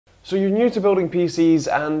So you're new to building PCs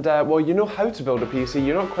and, well, you know how to build a PC,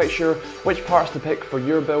 you're not quite sure which parts to pick for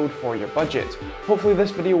your build for your budget. Hopefully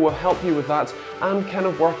this video will help you with that and kind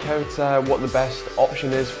of work out what the best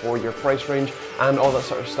option is for your price range and all that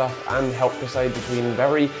sort of stuff, and help decide between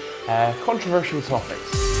very controversial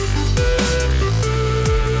topics.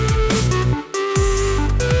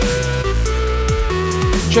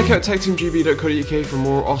 Check out TechteamGB.co.uk for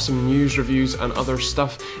more awesome news, reviews and other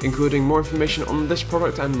stuff, including more information on this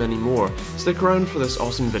product and many more. Stick around for this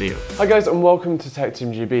awesome video. Hi guys, and welcome to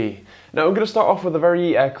TechteamGB. Now I'm going to start off with a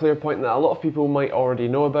very clear point that a lot of people might already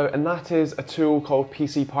know about, and that is a tool called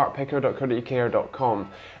PCPartPicker.co.uk or .com.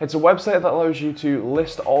 It's a website that allows you to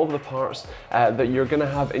list all of the parts that you're going to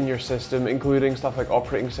have in your system, including stuff like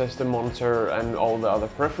operating system, monitor and all the other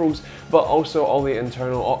peripherals, but also all the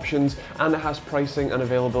internal options, and it has pricing and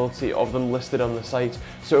availability of them listed on the site.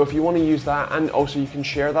 So if you want to use that, and also you can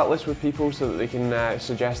share that list with people so that they can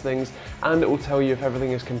suggest things, and it will tell you if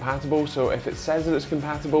everything is compatible. So if it says that it's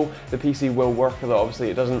compatible, the PC will work, although obviously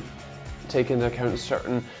it doesn't take into account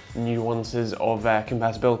certain nuances of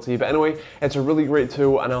compatibility. But anyway, it's a really great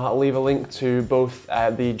tool, and I'll leave a link to both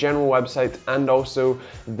the general website and also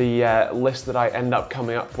the list that I end up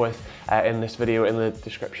coming up with in this video in the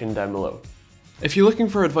description down below. If you're looking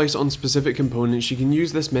for advice on specific components, you can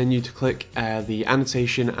use this menu to click the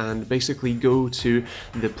annotation and basically go to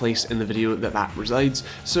the place in the video that resides.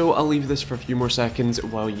 So I'll leave this for a few more seconds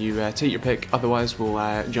while you take your pick, otherwise we'll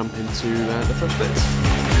jump into the first bits.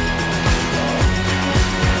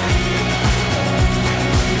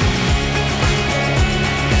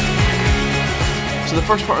 So the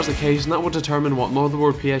first part is the case, and that will determine what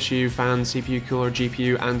motherboard, PSU, fan, CPU cooler,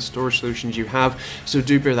 GPU and storage solutions you have, so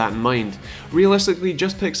do bear that in mind. Realistically,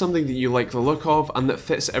 just pick something that you like the look of and that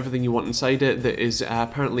fits everything you want inside it, that is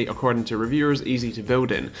apparently, according to reviewers, easy to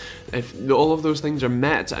build in. If all of those things are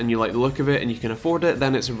met and you like the look of it and you can afford it,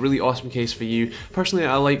 then it's a really awesome case for you. Personally,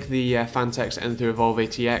 I like the Phanteks Enthoo Evolve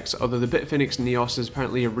ATX, although the Bitfinex Neos is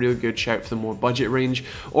apparently a really good shout for the more budget range,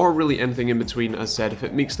 or really anything in between. As said, if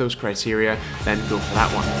it meets those criteria, then go for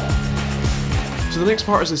that one. So the next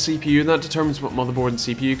part is the CPU, and that determines what motherboard and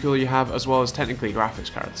CPU cooler you have, as well as technically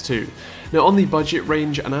graphics cards too. Now on the budget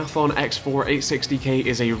range, an Athlon X4 860K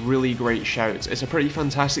is a really great shout. It's a pretty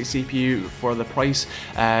fantastic CPU for the price,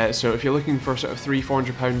 so if you're looking for sort of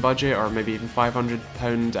 £300–400 budget, or maybe even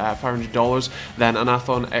 $500, then an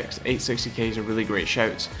Athlon X 860K is a really great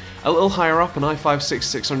shout. A little higher up, an i5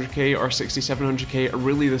 6600K or 6700K are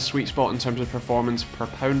really the sweet spot in terms of performance per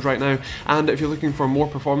pound right now, and if you're looking for more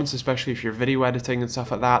performance, especially if you're video editing and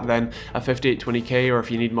stuff like that, then a 5820K, or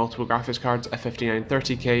if you need multiple graphics cards, a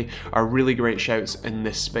 5930K are really great shouts in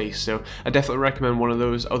this space. So I definitely recommend one of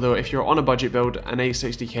those, although if you're on a budget build, an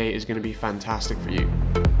 860K is going to be fantastic for you.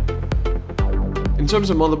 In terms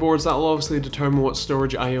of motherboards, that will obviously determine what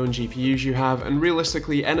storage, I/O and GPUs you have, and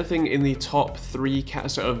realistically anything in the top three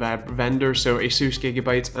sort of vendors, so Asus,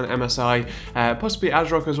 Gigabyte and MSI, possibly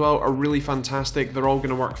ASRock as well, are really fantastic. They're all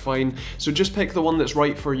going to work fine, so just pick the one that's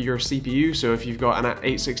right for your CPU. So if you've got an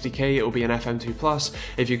 860K, it will be an FM2+,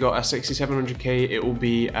 if you've got a 6700K, it will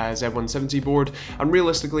be a Z170 board, and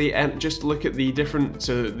realistically just look at the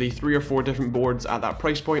the 3 or 4 different boards at that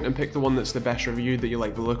price point and pick the one that's the best reviewed, that you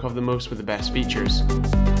like the look of the most with the best features.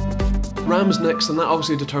 RAM's next, and that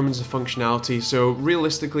obviously determines the functionality. So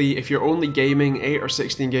realistically, if you're only gaming, 8 or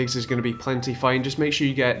 16 gigs is going to be plenty fine. Just make sure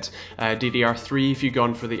you get DDR3 if you've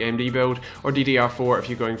gone for the AMD build, or DDR4 if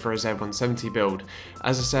you're going for a Z170 build.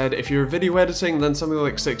 As I said, if you're video editing, then something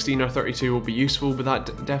like 16 or 32 will be useful, but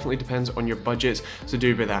that definitely depends on your budget, so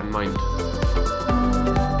do bear that in mind.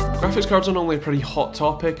 Graphics cards are normally a pretty hot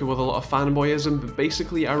topic with a lot of fanboyism, but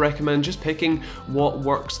basically I recommend just picking what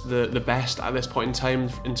works the best at this point in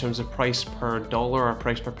time in terms of price per dollar or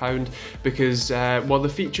price per pound, because while the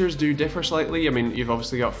features do differ slightly, I mean, you've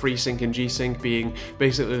obviously got FreeSync and G-Sync being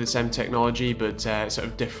basically the same technology, but sort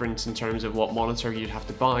of different in terms of what monitor you'd have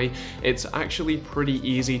to buy. It's actually pretty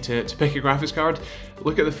easy to pick a graphics card.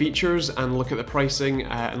 Look at the features and look at the pricing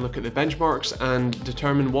and look at the benchmarks and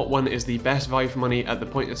determine what one is the best value for money at the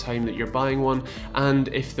point in time that you're buying one, and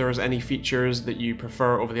if there's any features that you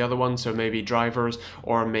prefer over the other one, so maybe drivers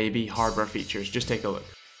or maybe hardware features. Just take a look.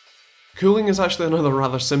 Cooling is actually another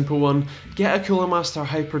rather simple one. Get a Cooler Master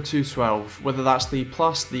Hyper 212, whether that's the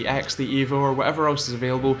Plus, the X, the Evo or whatever else is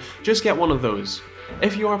available, just get one of those.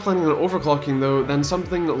 If you are planning on overclocking though, then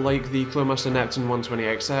something like the Cooler Master Neptune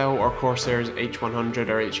 120XL or Corsair's H100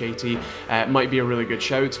 or H80 might be a really good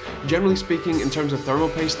shout. Generally speaking, in terms of thermal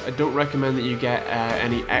paste, I don't recommend that you get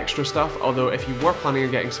any extra stuff, although if you were planning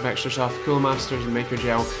on getting some extra stuff, Cooler Master's Maker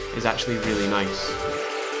Gel is actually really nice.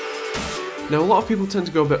 Now a lot of people tend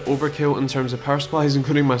to go a bit overkill in terms of power supplies,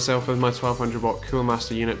 including myself with my 1200 watt Cooler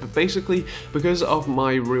Master unit, but basically because of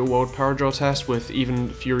my real world power draw test with even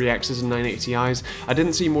Fury X's and 980 Ti's, I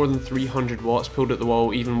didn't see more than 300 watts pulled at the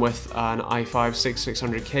wall even with an i5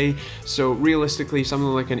 6600K, so realistically something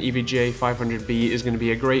like an EVGA 500B is going to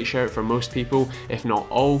be a great shout for most people, if not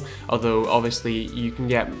all, although obviously you can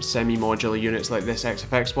get semi-modular units like this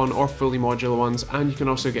XFX one or fully modular ones, and you can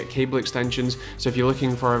also get cable extensions, so if you're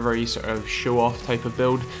looking for a very sort of show-off type of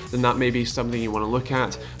build, then that may be something you want to look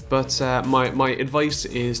at. But my advice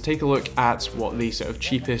is take a look at what the sort of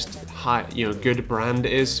cheapest, good brand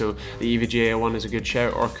is. So the EVGA one is a good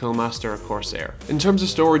shout, or Cooler Master or Corsair. In terms of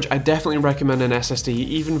storage, I definitely recommend an SSD,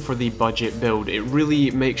 even for the budget build. It really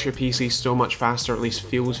makes your PC so much faster, at least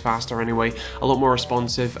feels faster anyway, a lot more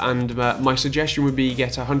responsive. And my suggestion would be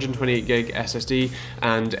get a 128 gig SSD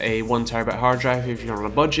and a 1TB hard drive if you're on a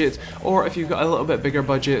budget, or if you've got a little bit bigger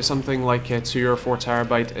budget, something like a 2 or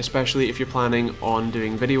 4TB, especially if you're planning on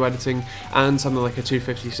doing video editing, and something like a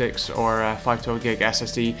 256 or a 512 gig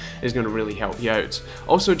SSD is going to really help you out.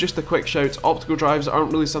 Also, just a quick shout, optical drives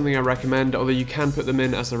aren't really something I recommend, although you can put them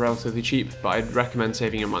in as they're relatively cheap, but I'd recommend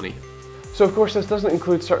saving your money. So of course this doesn't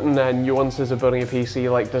include certain nuances of building a PC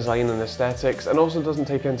like design and aesthetics, and also doesn't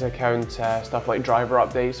take into account stuff like driver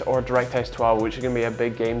updates or DirectX 12, which is going to be a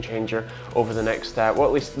big game changer over the next, well,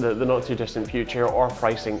 at least the not too distant future, or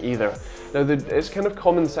pricing either. Now it's kind of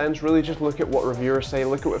common sense, really just look at what reviewers say,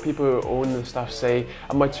 look at what people who own the stuff say,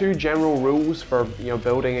 and my two general rules for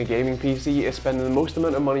building a gaming PC is spending the most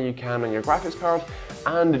amount of money you can on your graphics card,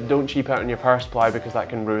 and don't cheap out on your power supply because that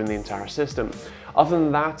can ruin the entire system. Other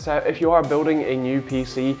than that, if you are building a new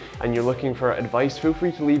PC and you're looking for advice, feel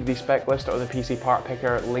free to leave the spec list or the PC part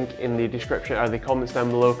picker link in the description or the comments down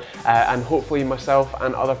below, and hopefully myself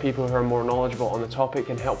and other people who are more knowledgeable on the topic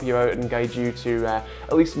can help you out and guide you to,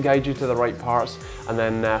 at least guide you to the right parts, and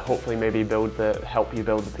then hopefully maybe help you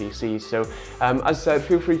build the PC. So as I said,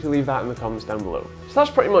 feel free to leave that in the comments down below. So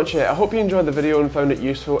that's pretty much it. I hope you enjoyed the video and found it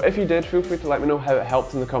useful. If you did, feel free to let me know how it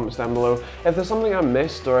helped in the comments down below. If there's something I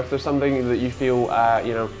missed, or if there's something that you feel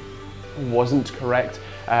wasn't correct,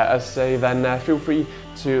 as say, then feel free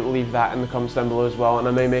to leave that in the comments down below as well, and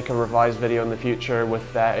I may make a revised video in the future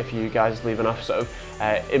with if you guys leave enough sort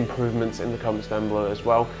of improvements in the comments down below as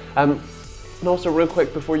well. And also, real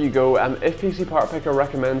quick before you go, if PC Part Picker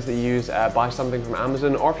recommends that you buy something from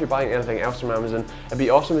Amazon, or if you're buying anything else from Amazon, it'd be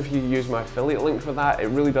awesome if you use my affiliate link for that. It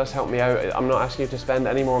really does help me out. I'm not asking you to spend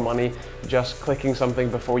any more money, just clicking something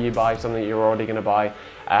before you buy something that you're already going to buy,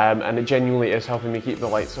 and it genuinely is helping me keep the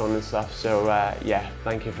lights on and stuff. So yeah,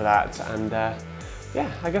 thank you for that. And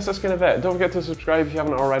yeah, I guess that's kind of it. Don't forget to subscribe if you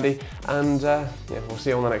haven't already, and yeah, we'll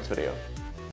see you on the next video.